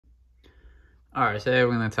All right, today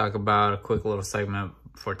we're going to talk about a quick little segment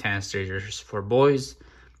for tan stagers for boys.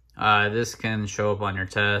 This can show up on your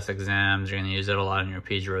tests, exams. You're going to use it a lot in your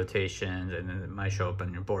peds rotations, and it might show up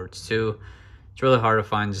on your boards too. It's really hard to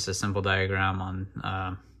find just a simple diagram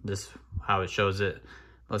on this, how it shows it.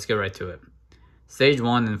 Let's get right to it. Stage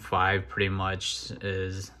 1 and 5 pretty much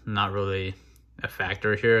is not really a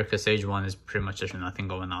factor here, because stage 1 is pretty much there's nothing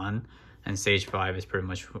going on, and stage 5 is pretty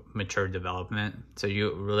much mature development. So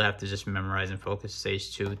you really have to just memorize and focus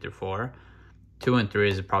stage 2 through 4. 2 and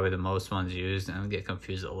 3 is probably the most ones used and get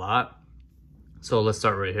confused a lot. So let's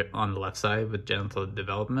start right here on the left side with genital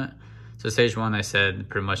development. So stage 1, I said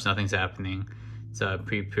pretty much nothing's happening. It's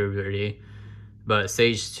pre-puberty. But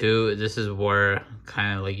stage 2, this is where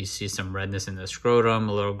kind of like you see some redness in the scrotum,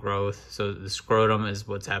 a little growth. So the scrotum is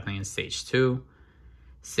what's happening in stage 2.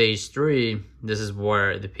 Stage 3, this is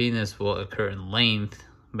where the penis will occur in length,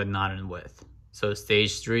 but not in width. So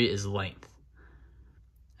stage 3 is length.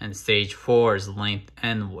 And stage 4 is length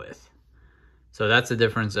and width. So that's the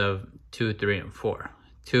difference of 2, 3, and 4.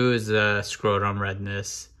 2 is the scrotum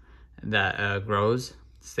redness that grows.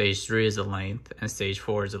 Stage 3 is the length, and stage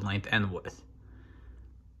 4 is the length and width.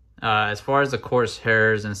 As far as the coarse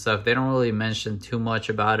hairs and stuff, they don't really mention too much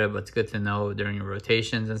about it, but it's good to know during your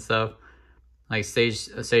rotations and stuff. Like stage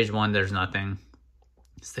 1, there's nothing.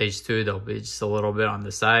 Stage 2, there'll be just a little bit on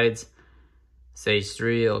the sides. Stage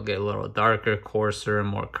 3, it'll get a little darker, coarser,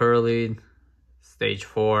 more curly. Stage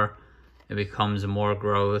 4, it becomes more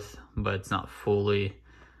growth, but it's not fully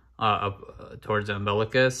up towards the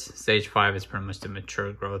umbilicus. Stage 5 is pretty much the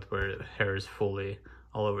mature growth where the hair is fully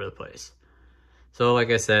all over the place. So like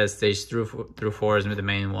I said, stage 3 through 4 is the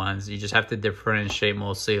main ones. You just have to differentiate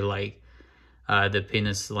mostly like the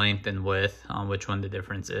penis length and width on which one the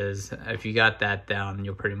difference is. If you got that down,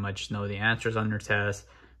 you'll pretty much know the answers on your test,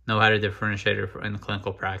 know how to differentiate it in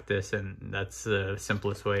clinical practice, and that's the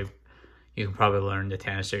simplest way you can probably learn the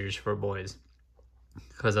tan stagers for boys.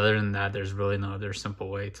 Because other than that, there's really no other simple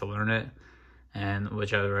way to learn it, and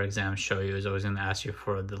whichever exams show you is always going to ask you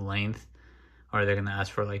for the length, or they're going to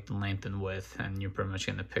ask for like the length and width, and you're pretty much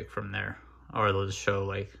going to pick from there. Or they'll just show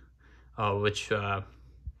like which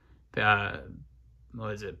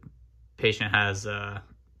what is it, patient has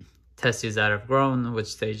testes that have grown, which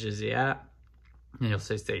stage is he at, and you'll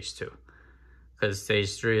say stage 2, because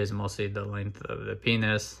stage 3 is mostly the length of the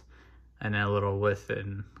penis and then a little width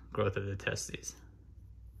and growth of the testes.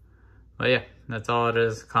 But yeah, that's all it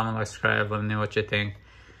is. Comment, like, subscribe, let me know what you think.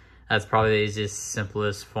 That's probably the easiest,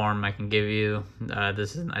 simplest form I can give you.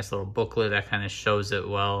 This is a nice little booklet that kind of shows it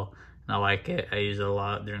well, and I like it. I use it a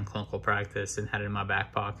lot during clinical practice and had it in my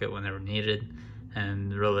back pocket whenever needed,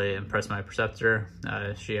 and really impressed my preceptor.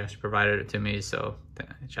 She actually provided it to me, so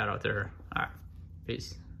shout out to her. All right,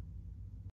 peace.